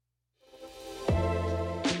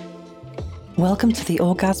Welcome to the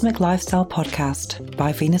Orgasmic Lifestyle Podcast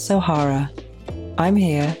by Venus O'Hara. I'm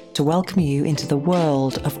here to welcome you into the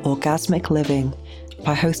world of orgasmic living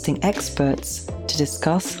by hosting experts to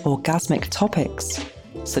discuss orgasmic topics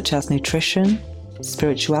such as nutrition,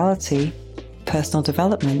 spirituality, personal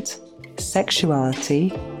development,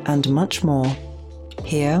 sexuality, and much more.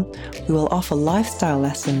 Here, we will offer lifestyle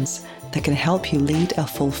lessons that can help you lead a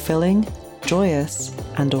fulfilling, joyous,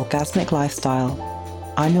 and orgasmic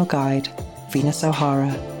lifestyle. I'm your guide, Venus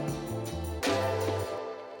O'Hara.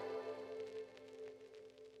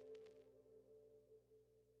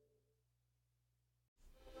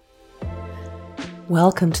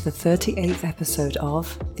 Welcome to the 38th episode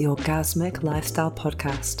of the Orgasmic Lifestyle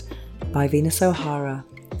Podcast by Venus O'Hara.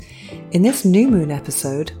 In this new moon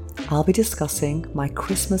episode, I'll be discussing my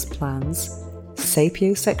Christmas plans,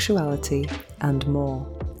 sapiosexuality, and more.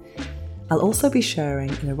 I'll also be sharing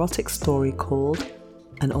an erotic story called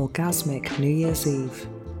An Orgasmic New Year's Eve.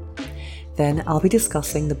 Then I'll be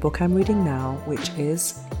discussing the book I'm reading now, which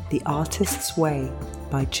is The Artist's Way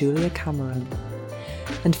by Julia Cameron.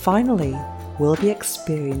 And finally, we'll be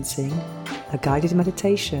experiencing a guided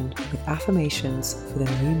meditation with affirmations for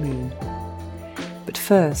the new moon. But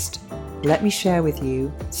first, let me share with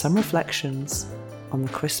you some reflections on the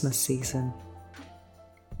Christmas season.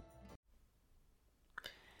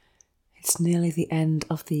 It's nearly the end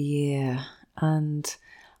of the year, and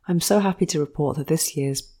I'm so happy to report that this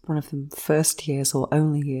year is one of the first years or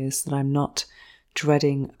only years that I'm not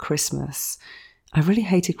dreading Christmas. I really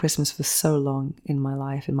hated Christmas for so long in my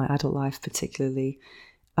life, in my adult life particularly.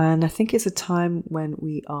 And I think it's a time when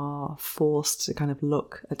we are forced to kind of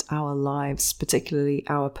look at our lives, particularly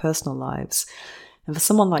our personal lives. And for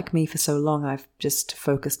someone like me, for so long, I've just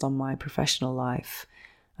focused on my professional life.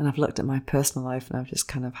 And I've looked at my personal life and I've just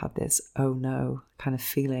kind of had this, oh no, kind of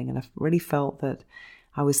feeling. And I've really felt that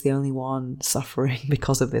I was the only one suffering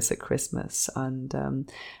because of this at Christmas. And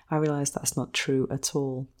I realised that's not true at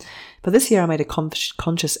all. But this year I made a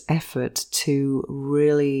conscious effort to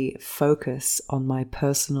really focus on my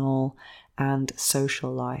personal and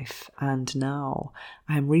social life. And now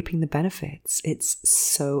I'm reaping the benefits. It's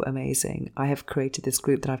so amazing. I have created this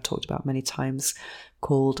group that I've talked about many times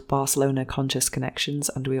called Barcelona Conscious Connections.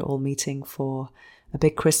 And we're all meeting for a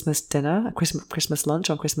big Christmas dinner, a Christmas lunch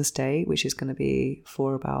on Christmas Day, which is going to be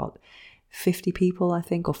for about 50 people, I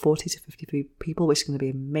think, or 40 to 50 people, which is going to be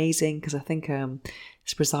amazing because I think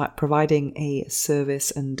it's providing a service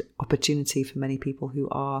and opportunity for many people who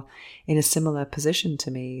are in a similar position to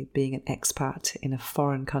me, being an expat in a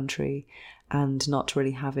foreign country and not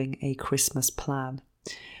really having a Christmas plan.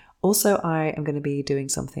 Also, I am going to be doing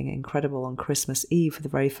something incredible on Christmas Eve for the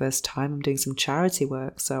very first time. I'm doing some charity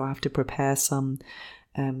work, so I have to prepare some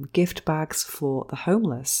gift bags for the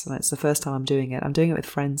homeless. And it's the first time I'm doing it. I'm doing it with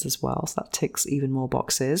friends as well, so that ticks even more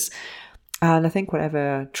boxes. And I think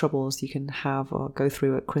whatever troubles you can have or go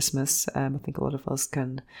through at Christmas, I think a lot of us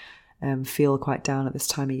can feel quite down at this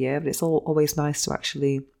time of year, but it's always nice to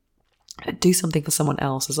actually do something for someone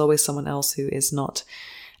else. There's always someone else who is not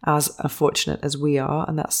as fortunate as we are,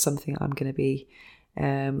 and that's something I'm going to be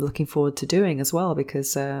looking forward to doing as well,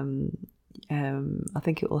 because I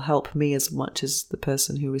think it will help me as much as the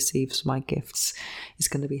person who receives my gifts is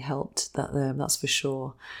going to be helped. That's for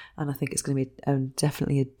sure. And I think it's going to be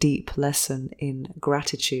definitely a deep lesson in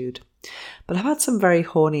gratitude. But I've had some very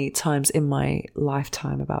horny times in my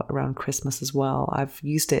lifetime around Christmas as well. I've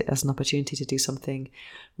used it as an opportunity to do something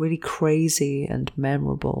really crazy and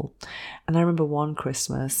memorable. And I remember one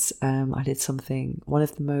Christmas, I did one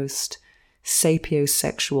of the most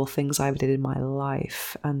sapiosexual things I ever did in my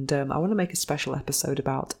life. And I want to make a special episode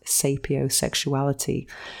about sapiosexuality.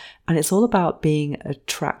 And it's all about being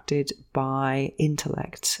attracted by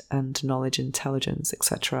intellect and knowledge, intelligence,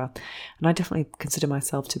 etc. And I definitely consider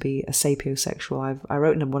myself to be a sapiosexual. I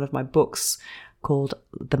wrote in one of my books called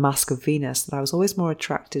The Mask of Venus that I was always more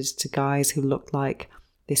attracted to guys who looked like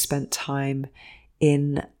they spent time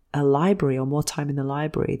in a library or more time in the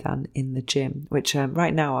library than in the gym, which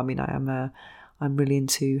right now, I mean, I'm really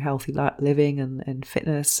into healthy living and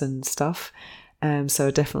fitness and stuff. So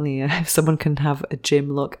definitely, if someone can have a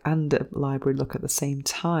gym look and a library look at the same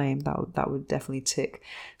time, that would definitely tick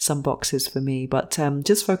some boxes for me. But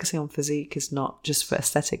just focusing on physique is not just for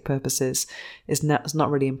aesthetic purposes. It's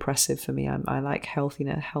not really impressive for me. I like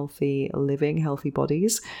healthy living, healthy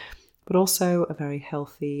bodies. But also a very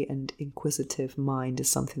healthy and inquisitive mind is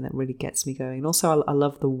something that really gets me going. And also I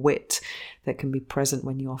love the wit that can be present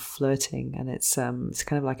when you're flirting. And it's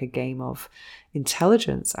kind of like a game of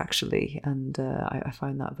intelligence, actually. And I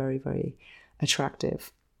find that very, very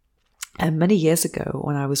attractive. And many years ago,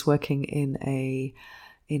 when I was working in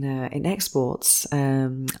in exports,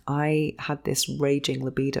 I had this raging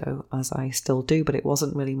libido, as I still do, but it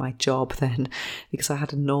wasn't really my job then because I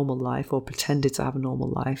had a normal life, or pretended to have a normal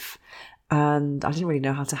life. And I didn't really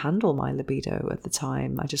know how to handle my libido at the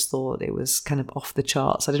time. I just thought it was kind of off the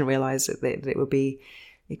charts. I didn't realize that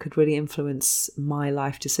it could really influence my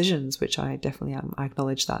life decisions, which I definitely am. I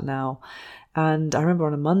acknowledge that now. And I remember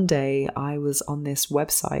on a Monday, I was on this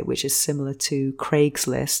website, which is similar to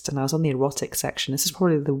Craigslist, and I was on the erotic section. This is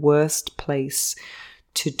probably the worst place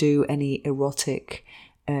to do any erotic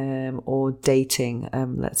or dating,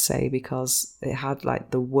 let's say, because it had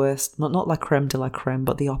like the worst, not la creme de la creme,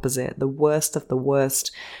 but the opposite, the worst of the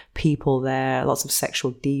worst people there, lots of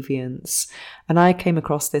sexual deviants. And I came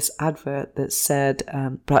across this advert that said,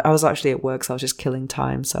 but I was actually at work, so I was just killing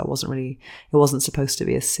time, so it wasn't supposed to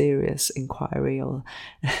be a serious inquiry or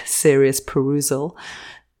serious perusal.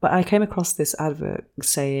 But I came across this advert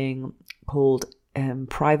called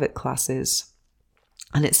private classes.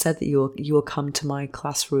 And it said that you will come to my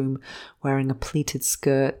classroom wearing a pleated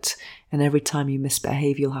skirt, and every time you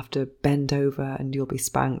misbehave, you'll have to bend over and you'll be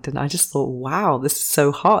spanked. And I just thought, wow, this is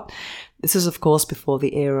so hot. This is, of course, before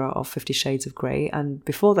the era of 50 Shades of Grey. And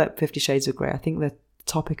before that 50 Shades of Grey, I think the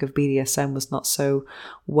topic of BDSM was not so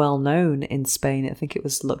well known in Spain. I think it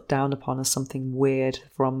was looked down upon as something weird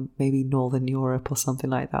from maybe Northern Europe or something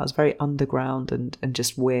like that. It was very underground and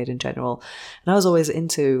just weird in general. And I was always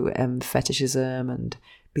into fetishism and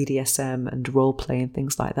BDSM and role play and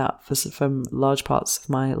things like that from large parts of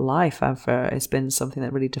my life. It's been something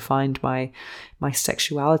that really defined my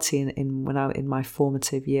sexuality in my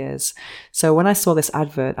formative years. So when I saw this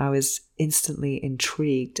advert, I was instantly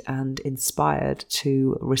intrigued and inspired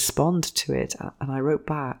to respond to it, and I wrote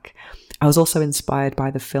back. I was also inspired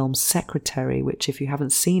by the film Secretary, which, if you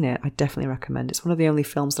haven't seen it, I definitely recommend. It's one of the only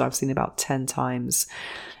films that I've seen about 10 times.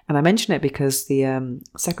 And I mention it because the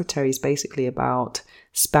Secretary is basically about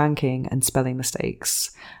spanking and spelling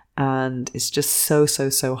mistakes. And it's just so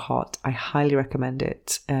hot. I highly recommend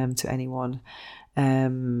it to anyone.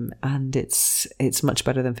 And it's much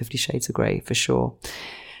better than 50 Shades of Grey, for sure.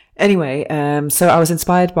 Anyway, so I was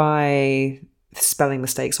inspired by spelling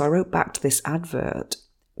mistakes. So I wrote back to this advert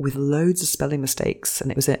with loads of spelling mistakes,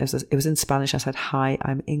 and it was in Spanish. I said, "Hi,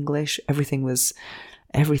 I'm English." Everything was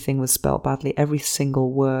spelled badly. Every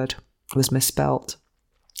single word was misspelt.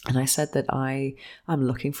 And I said that I'm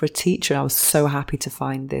looking for a teacher. I was so happy to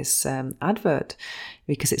find this advert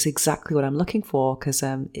because it's exactly what I'm looking for. Because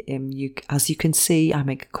as you can see, I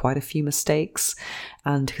make quite a few mistakes,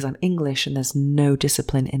 and because I'm English and there's no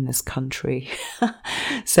discipline in this country.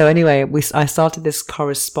 So anyway, I started this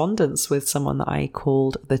correspondence with someone that I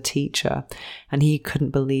called the teacher, and he couldn't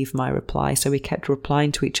believe my reply. So we kept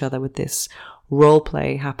replying to each other with this role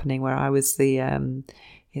play happening where I was the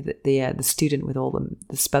student with all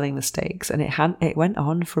the spelling mistakes, and it went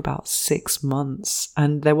on for about 6 months.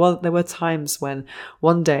 And there were times when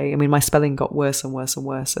one day, my spelling got worse and worse and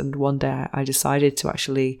worse, and one day I decided to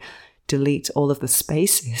actually delete all of the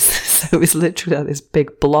spaces. So it was literally like this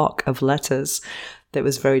big block of letters that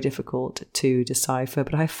was very difficult to decipher.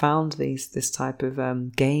 But I found this type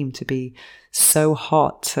of game to be so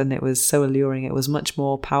hot, and it was so alluring. It was much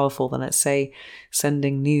more powerful than, let's say,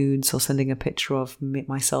 sending nudes or sending a picture of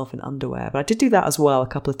myself in underwear. But I did do that as well a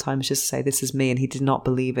couple of times, just to say this is me, and he did not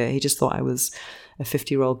believe it. He just thought I was a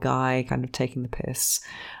 50-year-old guy kind of taking the piss,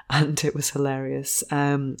 and it was hilarious.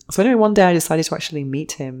 So anyway, one day I decided to actually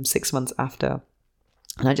meet him 6 months after,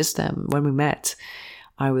 and I just when we met,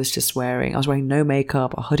 I was wearing no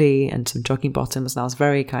makeup, a hoodie and some jogging bottoms, and I was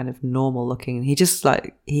very kind of normal looking. And he just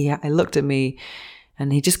I looked at me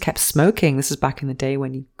and he just kept smoking. This is back in the day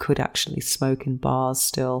when you could actually smoke in bars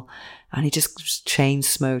still. And he just chain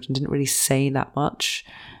smoked and didn't really say that much.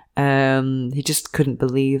 He just couldn't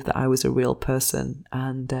believe that I was a real person.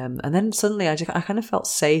 And then suddenly I kind of felt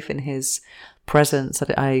safe in his presence.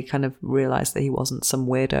 I kind of realized that he wasn't some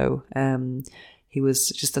weirdo. He was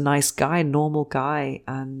just a nice guy, normal guy,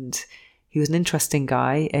 and he was an interesting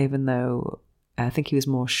guy, even though I think he was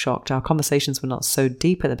more shocked. Our conversations were not so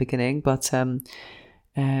deep at the beginning, but we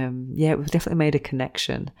definitely made a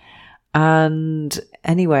connection. And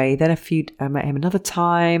anyway, then I met him another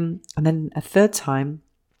time, and then a third time,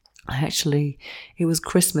 it was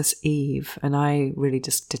Christmas Eve, and I really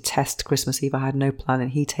just detest Christmas Eve. I had no plan,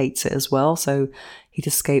 and he hates it as well. So he'd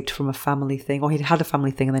escaped from a family thing, or he'd had a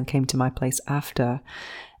family thing and then came to my place after.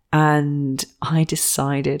 And I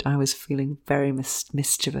decided I was feeling very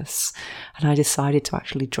mischievous, and I decided to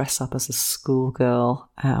actually dress up as a schoolgirl.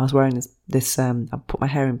 I was wearing this I put my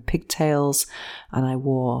hair in pigtails, and I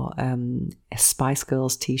wore a Spice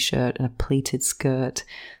Girls t-shirt and a pleated skirt,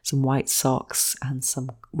 some white socks and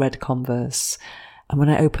some red Converse. And when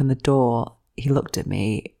I opened the door, he looked at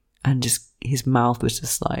me and just his mouth was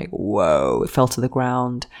just like, whoa, it fell to the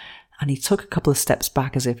ground. And he took a couple of steps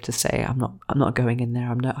back as if to say, I'm not going in there.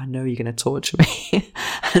 I know you're going to torture me.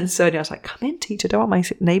 And so I was like, come in, teacher. I don't want my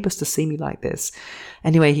neighbours to see me like this.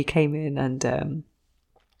 Anyway, he came in and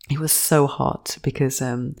he was so hot because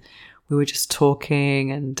we were just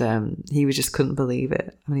talking and he just couldn't believe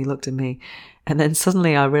it. And he looked at me. And then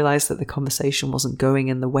suddenly I realised that the conversation wasn't going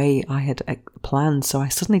in the way I had planned. So I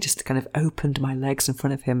suddenly just kind of opened my legs in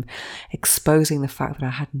front of him, exposing the fact that I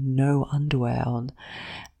had no underwear on.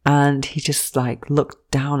 And he just like looked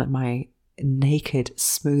down at my naked,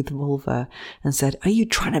 smooth vulva and said, are you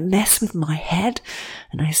trying to mess with my head?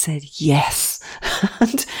 And I said, yes.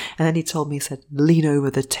 And then he told me, he said, lean over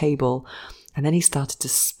the table. And then he started to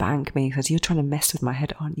spank me. He said, you're trying to mess with my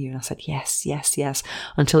head, aren't you? And I said, yes, yes, yes,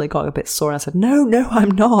 until it got a bit sore. And I said, no,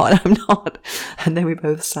 I'm not. And then we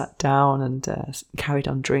both sat down and carried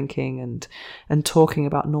on drinking and talking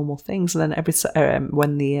about normal things. And then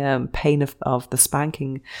when the pain of the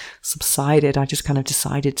spanking subsided, I just kind of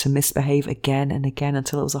decided to misbehave again and again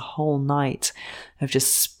until it was a whole night of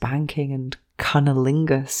just spanking and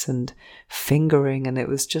cunnilingus and fingering. And it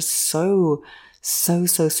was just so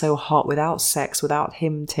hot, without sex, without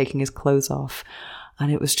him taking his clothes off.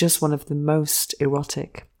 And it was just one of the most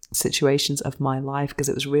erotic situations of my life because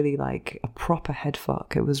it was really like a proper head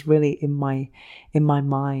fuck. It was really in my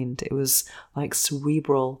mind. It was like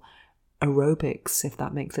cerebral aerobics, if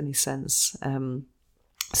that makes any sense.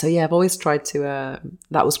 So yeah, I've always tried to,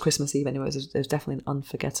 that was Christmas Eve anyway, it was definitely an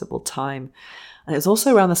unforgettable time. And it was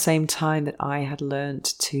also around the same time that I had learned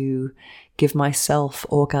to give myself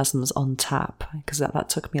orgasms on tap, because that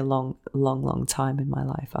took me a long time in my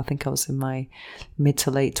life. I think I was in my mid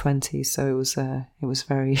to late 20s, so it was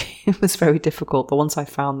very it was very difficult. But once I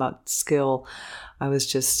found that skill, I was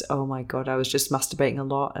just, oh my God, I was just masturbating a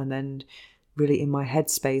lot, and then really in my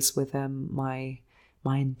headspace with my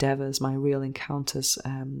endeavors, my real encounters,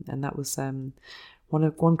 and that was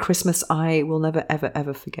one Christmas I will never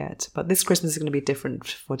ever forget. But this Christmas is going to be different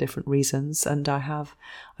for different reasons, and I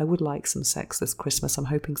would like some sex this Christmas. I'm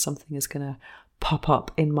hoping something is going to pop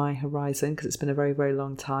up in my horizon because it's been a very, very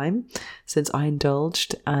long time since I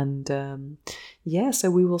indulged, and so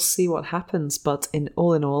we will see what happens. But in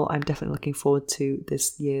all, I'm definitely looking forward to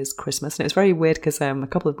this year's Christmas. And it was very weird because a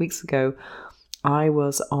couple of weeks ago I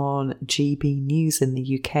was on GB News in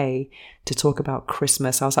the UK to talk about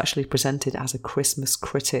Christmas. I was actually presented as a Christmas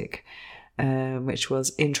critic, which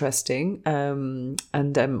was interesting. And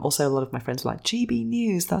also a lot of my friends were like, GB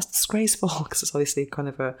News, that's disgraceful, because it's obviously kind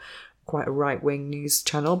of quite a right-wing news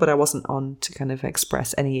channel, but I wasn't on to kind of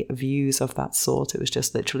express any views of that sort. It was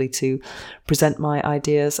just literally to present my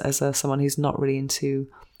ideas as someone who's not really into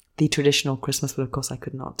the traditional Christmas, but of course I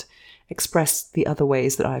could not express the other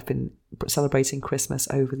ways that I've been celebrating Christmas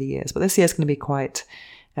over the years. But this year's going to be quite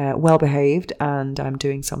well behaved, and I'm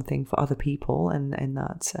doing something for other people, and in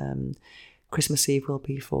that Christmas Eve will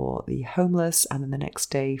be for the homeless, and then the next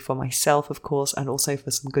day for myself, of course, and also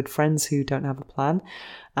for some good friends who don't have a plan,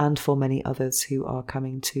 and for many others who are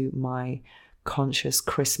coming to my conscious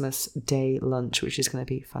Christmas Day lunch, which is going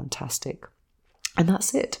to be fantastic. And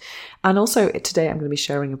that's it. And also today I'm going to be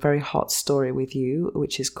sharing a very hot story with you,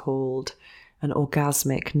 which is called An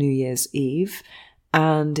Orgasmic New Year's Eve.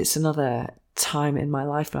 And it's another time in my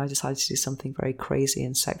life when I decided to do something very crazy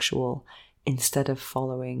and sexual instead of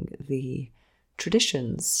following the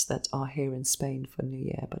traditions that are here in Spain for New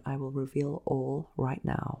Year. But I will reveal all right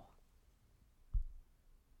now.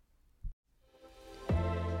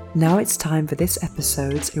 Now it's time for this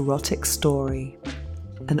episode's erotic story.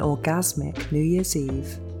 An Orgasmic New Year's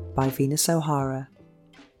Eve by Venus O'Hara.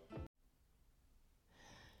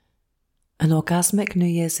 An Orgasmic New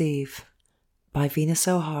Year's Eve by Venus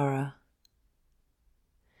O'Hara.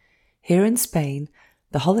 Here in Spain,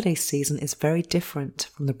 the holiday season is very different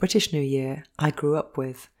from the British New Year I grew up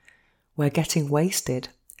with, where getting wasted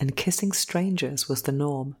and kissing strangers was the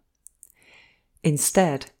norm.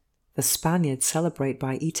 Instead, the Spaniards celebrate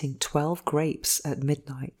by eating 12 grapes at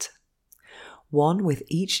midnight, one with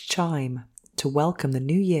each chime to welcome the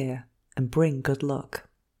new year and bring good luck.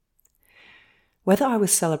 Whether I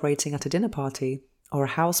was celebrating at a dinner party or a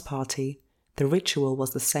house party, the ritual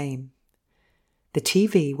was the same. The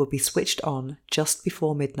TV would be switched on just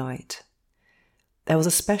before midnight. There was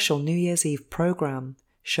a special New Year's Eve program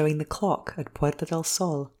showing the clock at Puerta del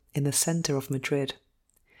Sol in the centre of Madrid.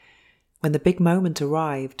 When the big moment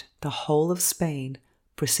arrived, the whole of Spain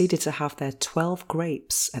proceeded to have their 12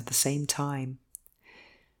 grapes at the same time.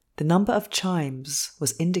 The number of chimes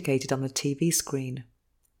was indicated on the TV screen,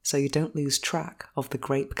 so you don't lose track of the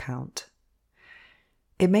grape count.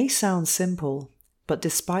 It may sound simple, but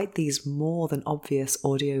despite these more than obvious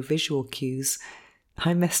audio-visual cues,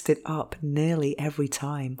 I messed it up nearly every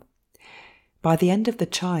time. By the end of the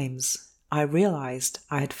chimes, I realised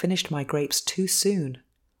I had finished my grapes too soon,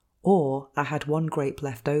 or I had one grape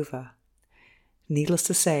left over. Needless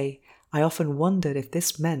to say, I often wondered if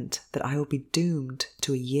this meant that I would be doomed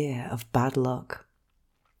to a year of bad luck.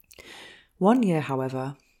 One year,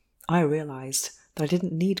 however, I realised that I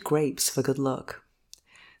didn't need grapes for good luck,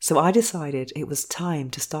 so I decided it was time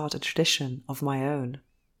to start a tradition of my own.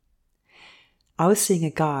 I was seeing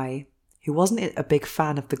a guy who wasn't a big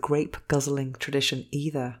fan of the grape-guzzling tradition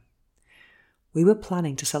either. We were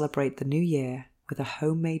planning to celebrate the new year with a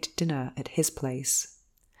homemade dinner at his place.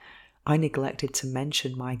 I neglected to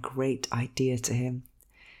mention my great idea to him,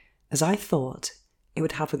 as I thought it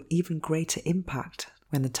would have an even greater impact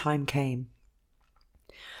when the time came.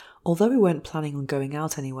 Although we weren't planning on going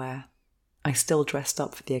out anywhere, I still dressed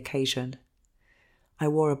up for the occasion. I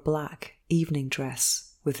wore a black evening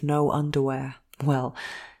dress with no underwear, well,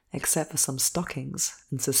 except for some stockings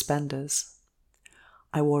and suspenders.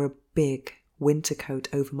 I wore a big winter coat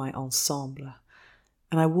over my ensemble,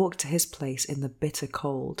 and I walked to his place in the bitter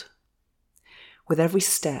cold. With every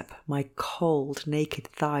step, my cold, naked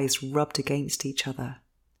thighs rubbed against each other.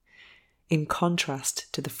 In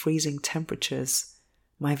contrast to the freezing temperatures,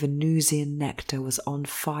 my Venusian nectar was on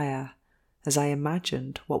fire as I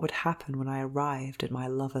imagined what would happen when I arrived at my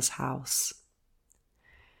lover's house.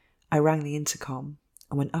 I rang the intercom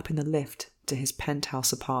and went up in the lift to his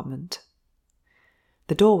penthouse apartment.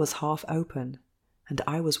 The door was half open, and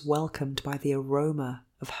I was welcomed by the aroma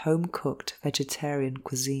of home-cooked vegetarian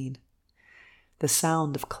cuisine, the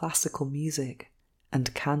sound of classical music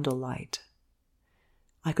and candlelight.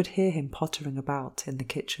 I could hear him pottering about in the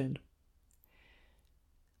kitchen.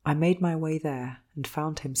 I made my way there and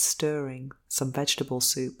found him stirring some vegetable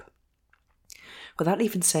soup. Without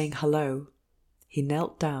even saying hello, he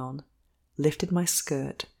knelt down, lifted my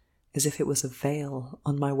skirt as if it was a veil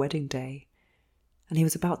on my wedding day, and he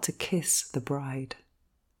was about to kiss the bride.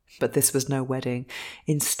 But this was no wedding.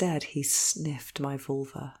 Instead, he sniffed my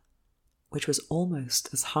vulva, which was almost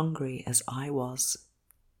as hungry as I was.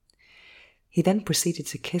 He then proceeded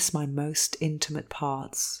to kiss my most intimate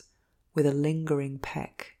parts with a lingering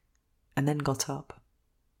peck, and then got up.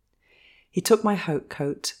 He took my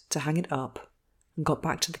coat to hang it up and got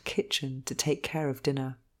back to the kitchen to take care of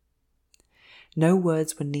dinner. No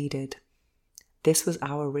words were needed. This was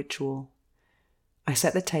our ritual. I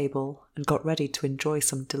set the table and got ready to enjoy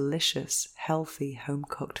some delicious, healthy,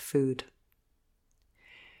 home-cooked food.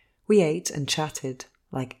 We ate and chatted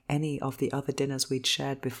like any of the other dinners we'd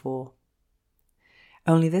shared before.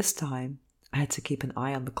 Only this time, I had to keep an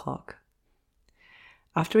eye on the clock.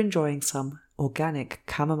 After enjoying some organic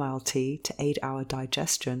chamomile tea to aid our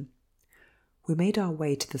digestion, we made our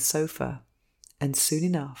way to the sofa, and soon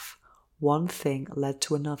enough, one thing led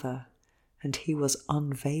to another, and he was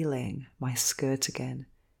unveiling my skirt again,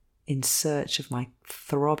 in search of my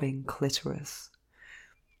throbbing clitoris.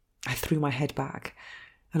 I threw my head back,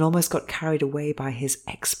 and almost got carried away by his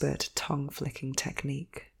expert tongue-flicking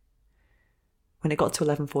technique. When it got to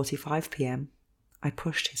 11:45 p.m, I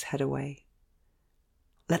pushed his head away.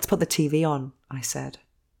 "Let's put the TV on," I said.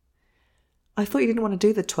 "I thought you didn't want to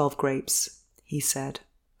do the 12 grapes," he said,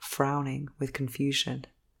 frowning with confusion.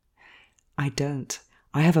 "I don't.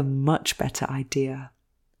 I have a much better idea,"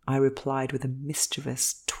 I replied with a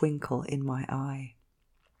mischievous twinkle in my eye.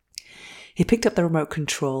 He picked up the remote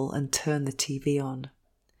control and turned the TV on.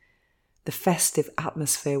 The festive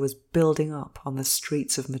atmosphere was building up on the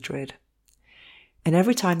streets of Madrid, and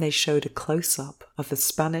every time they showed a close-up of the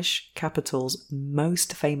Spanish capital's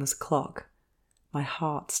most famous clock, my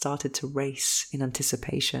heart started to race in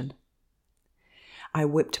anticipation. I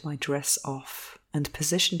whipped my dress off and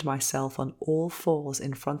positioned myself on all fours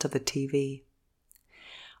in front of the TV.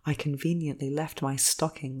 I conveniently left my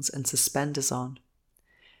stockings and suspenders on.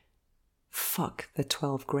 "Fuck the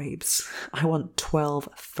 12 grapes. I want 12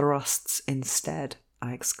 thrusts instead,"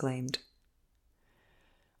 I exclaimed.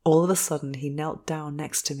 All of a sudden, he knelt down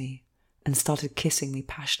next to me and started kissing me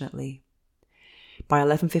passionately. By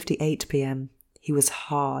 11:58 p.m, he was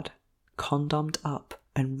hard, condomed up,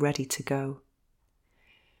 and ready to go.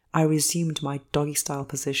 I resumed my doggy-style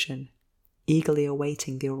position, eagerly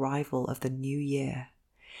awaiting the arrival of the new year.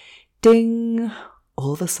 Ding!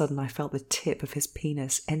 All of a sudden, I felt the tip of his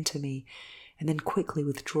penis enter me and then quickly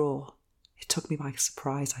withdraw. It took me by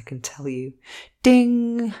surprise, I can tell you.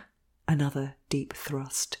 Ding! Another deep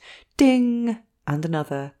thrust. Ding! And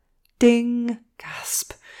another. Ding!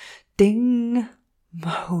 Gasp. Ding!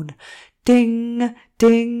 Moan. Ding!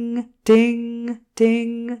 Ding! Ding!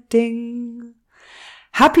 Ding! Ding!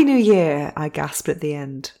 Happy New Year! I gasped at the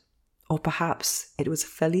end. Or perhaps it was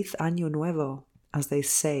Feliz Año Nuevo, as they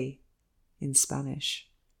say in Spanish.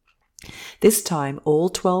 This time, all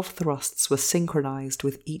 12 thrusts were synchronized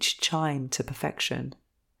with each chime to perfection.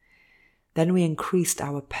 Then we increased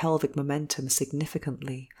our pelvic momentum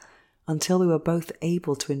significantly until we were both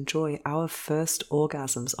able to enjoy our first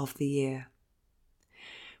orgasms of the year.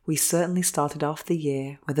 We certainly started off the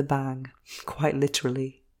year with a bang, quite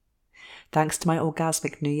literally. Thanks to my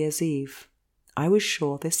orgasmic New Year's Eve, I was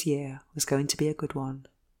sure this year was going to be a good one.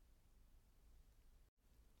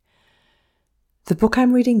 The book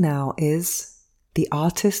I'm reading now is The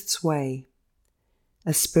Artist's Way,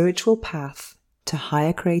 A Spiritual Path to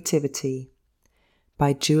Higher Creativity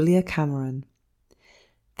by Julia Cameron.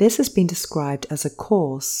 This has been described as a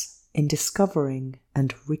course in discovering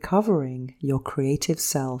and recovering your creative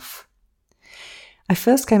self. I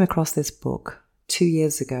first came across this book 2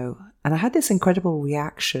 years ago, and I had this incredible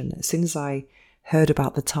reaction as soon as I heard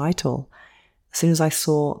about the title. As soon as I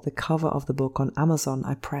saw the cover of the book on Amazon,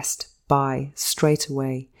 I pressed buy straight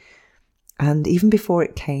away. And even before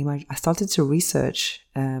it came, I started to do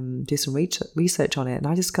some research on it, and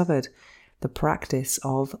I discovered the practice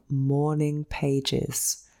of morning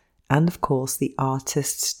pages and, of course, the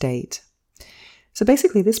artist's date. So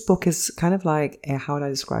basically, this book is kind of like, how would I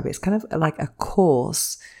describe it? It's kind of like a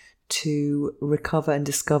course to recover and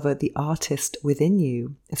discover the artist within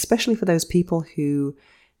you, especially for those people who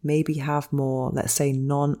maybe have more, let's say,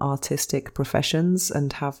 non-artistic professions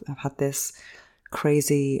and have had this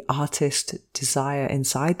crazy artist desire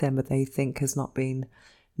inside them that they think has not been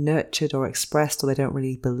nurtured or expressed, or they don't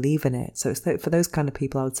really believe in it. So it's for those kind of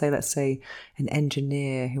people, I would say, let's say an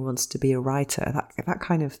engineer who wants to be a writer, that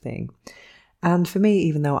kind of thing. And for me,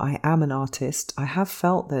 even though I am an artist, I have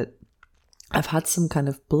felt that I've had some kind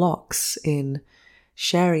of blocks in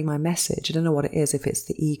sharing my message. I don't know what it is, if it's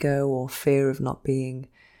the ego or fear of not being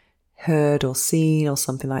heard or seen or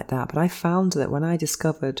something like that. But I found that when I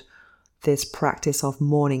discovered this practice of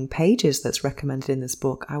morning pages that's recommended in this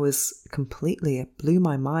book, it blew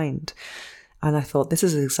my mind. And I thought, this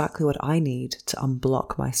is exactly what I need to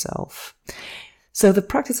unblock myself. So the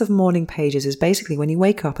practice of morning pages is basically when you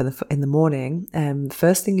wake up in the morning, the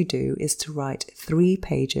first thing you do is to write 3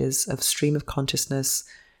 pages of stream of consciousness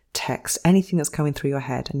text, anything that's coming through your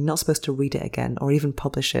head. And you're not supposed to read it again or even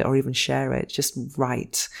publish it or even share it, just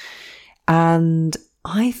write. And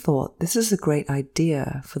I thought this is a great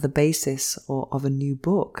idea for the basis of a new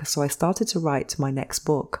book. So I started to write my next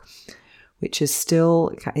book, which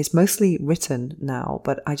it's mostly written now,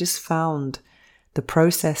 but I just found the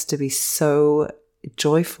process to be so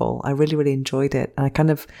joyful. I really, really enjoyed it. And I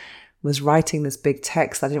kind of was writing this big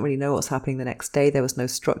text. I didn't really know what was happening the next day. There was no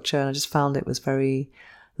structure. And I just found it was very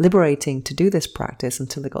liberating to do this practice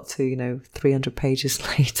until it got to, 300 pages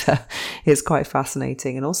later. It's quite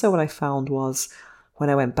fascinating. And also what I found was when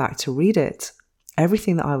I went back to read it,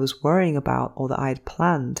 everything that I was worrying about or that I had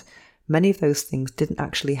planned, many of those things didn't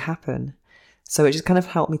actually happen. So it just kind of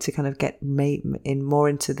helped me to kind of get more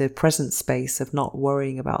into the present space of not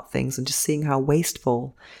worrying about things and just seeing how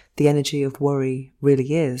wasteful the energy of worry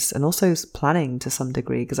really is. And also planning to some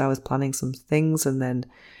degree, because I was planning some things and then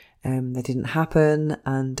they didn't happen.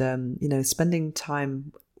 And, spending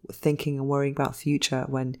time thinking and worrying about future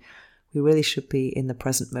when we really should be in the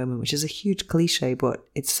present moment, which is a huge cliche, but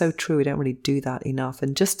it's so true. We don't really do that enough.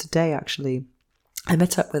 And just today, actually, I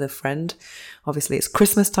met up with a friend. Obviously, it's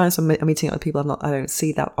Christmas time, so I'm meeting up with people I don't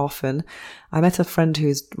see that often. I met a friend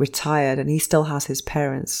who's retired, and he still has his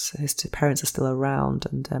parents. His parents are still around,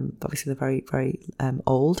 and obviously they're very, very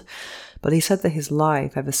old. But he said that his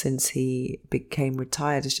life, ever since he became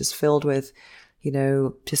retired, is just filled with,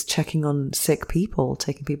 just checking on sick people,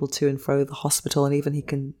 taking people to and fro the hospital, and even he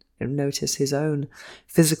can notice his own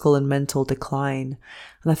physical and mental decline.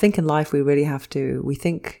 And I think in life we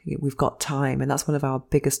think we've got time, and that's one of our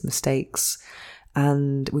biggest mistakes.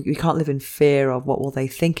 And we can't live in fear of what will they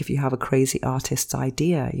think if you have a crazy artist's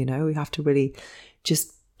idea. We have to really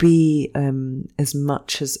just be as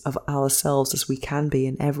much of ourselves as we can be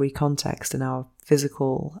in every context, in our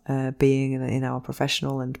physical being and in our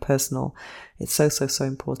professional and personal. It's so, so, so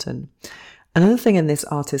important. Another thing in this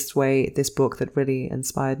Artist's Way, this book that really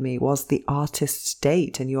inspired me, was the Artist's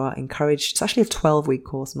Date. And you are encouraged, it's actually a 12-week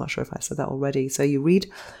course. I'm not sure if I said that already. So you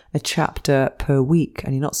read a chapter per week,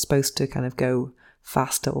 and you're not supposed to kind of go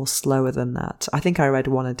faster or slower than that. I think I read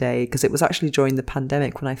one a day because it was actually during the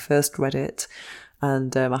pandemic when I first read it.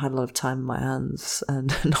 And I had a lot of time in my hands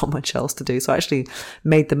and not much else to do. So I actually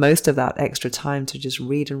made the most of that extra time to just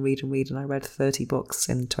read and read and read. And I read 30 books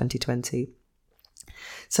in 2020.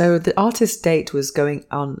 So the Artist's Date was going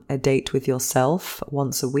on a date with yourself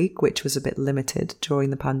once a week, which was a bit limited during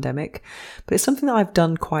the pandemic. But it's something that I've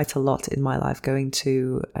done quite a lot in my life, going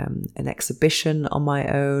to an exhibition on my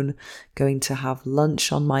own, going to have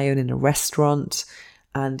lunch on my own in a restaurant,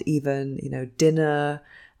 and even, dinner.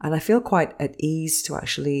 And I feel quite at ease to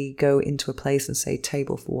actually go into a place and say,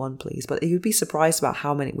 table for one, please. But you'd be surprised about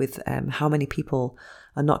how many people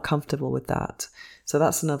are not comfortable with that. So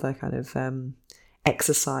that's another kind of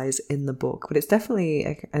exercise in the book. But it's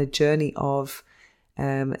definitely a journey of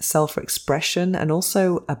self-expression and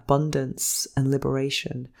also abundance and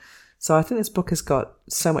liberation. So I think this book has got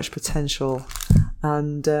so much potential,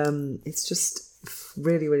 and it's just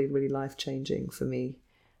really, really, really life-changing for me.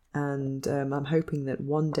 And I'm hoping that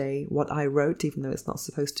one day what I wrote, even though it's not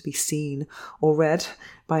supposed to be seen or read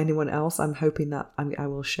by anyone else, I'm hoping that I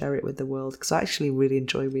will share it with the world, because I actually really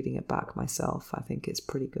enjoy reading it back myself. I think it's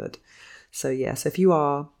pretty good. So yes, if you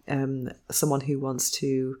are someone who wants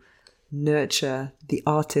to nurture the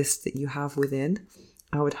artist that you have within,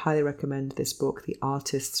 I would highly recommend this book, The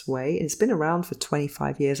Artist's Way. It's been around for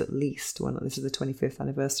 25 years at least. This is the 25th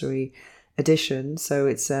anniversary edition, so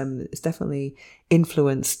it's definitely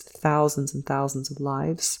influenced thousands and thousands of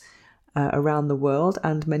lives around the world,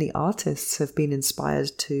 and many artists have been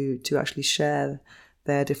inspired to actually share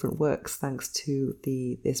their different works thanks to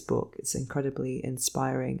this book. It's incredibly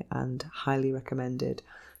inspiring and highly recommended.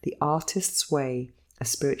 The Artist's Way, A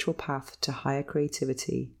Spiritual Path to Higher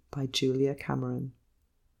Creativity by Julia Cameron.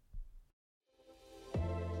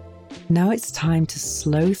 Now it's time to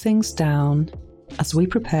slow things down as we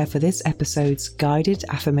prepare for this episode's guided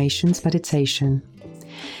affirmations meditation.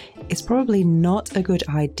 It's probably not a good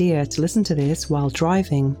idea to listen to this while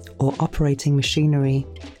driving or operating machinery.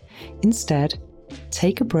 Instead,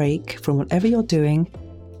 take a break from whatever you're doing,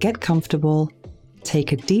 get comfortable,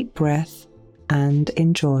 take a deep breath, and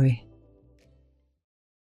enjoy.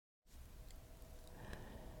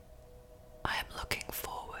 I am looking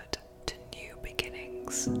forward to new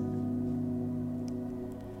beginnings.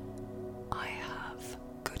 I have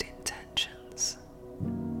good intentions.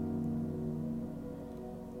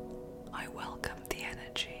 I welcome the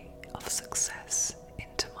energy of success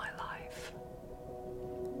into my life.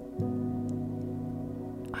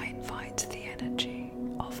 I invite the energy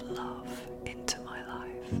of love into my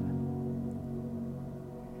life.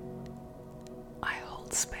 I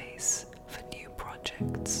hold space for new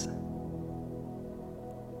projects.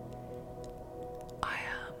 I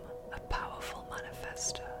am a powerful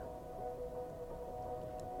manifester.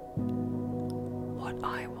 What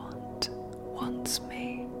I want wants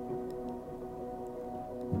me.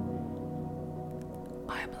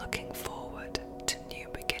 I am looking forward to new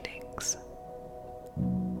beginnings.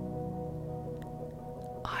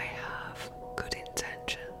 I have good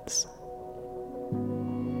intentions.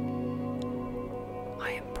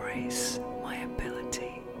 I embrace my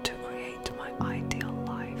ability to create my ideal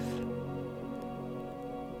life.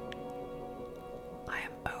 I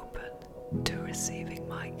am open to receiving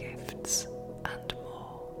my gifts and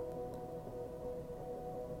more.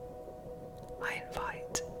 I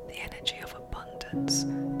invite the energy of abundance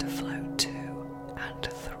to flow to and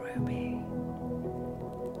through me.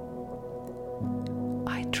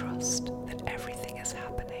 I trust that everything is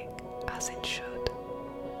happening as it should.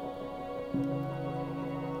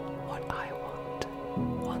 What I want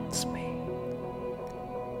wants me.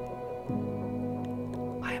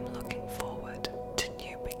 I am looking forward to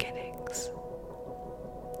new beginnings.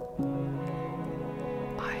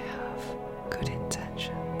 I have good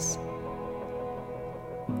intentions.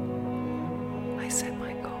 I set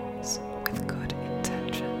my goals with good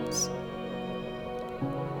intentions.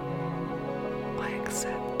 I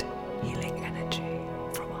accept healing energy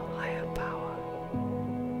from a higher power.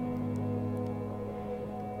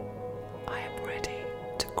 I am ready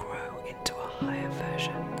to grow into a higher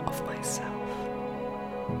version of myself.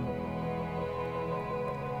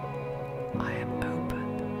 I am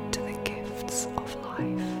open to the gifts of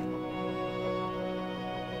life.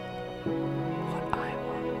 What I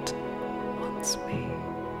want wants me.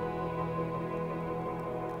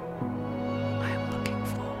 I am looking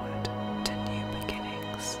forward to new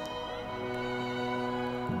beginnings.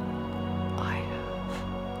 I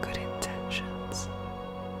have good intentions.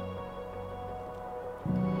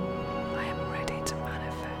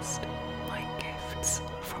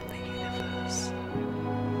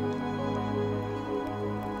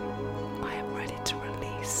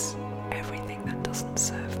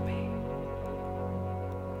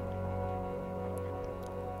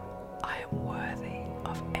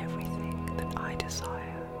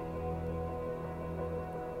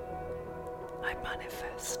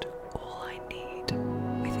 manifest all I need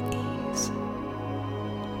with ease.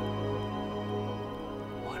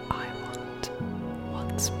 What I want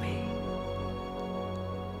wants me.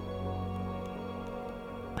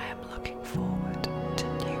 I am looking forward to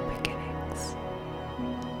new beginnings.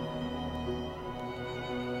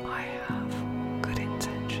 I have good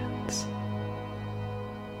intentions.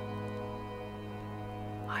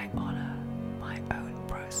 I honor my own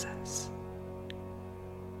process.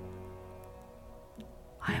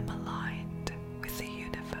 I am aligned with the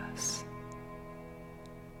universe.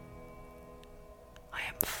 I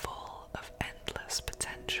am full of endless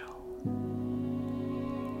potential.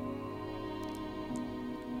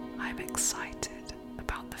 I am excited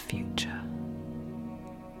about the future.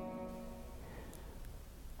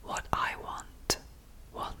 What I want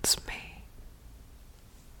wants me.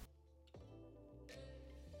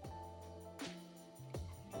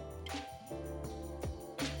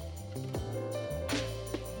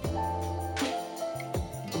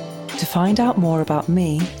 To find out more about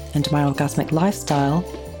me and my orgasmic lifestyle,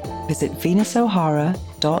 visit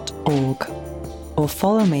venusohara.org or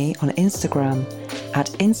follow me on Instagram at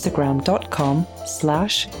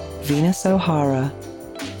instagram.com/venusohara.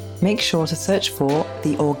 Make sure to search for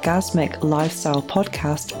the Orgasmic Lifestyle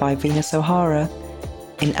Podcast by Venus O'Hara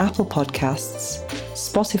in Apple Podcasts,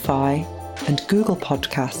 Spotify, and Google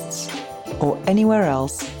Podcasts, or anywhere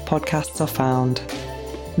else podcasts are found.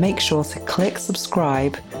 Make sure to click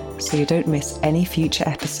subscribe so you don't miss any future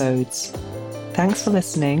episodes. Thanks for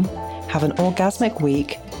listening, have an orgasmic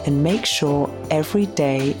week, and make sure every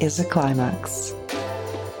day is a climax.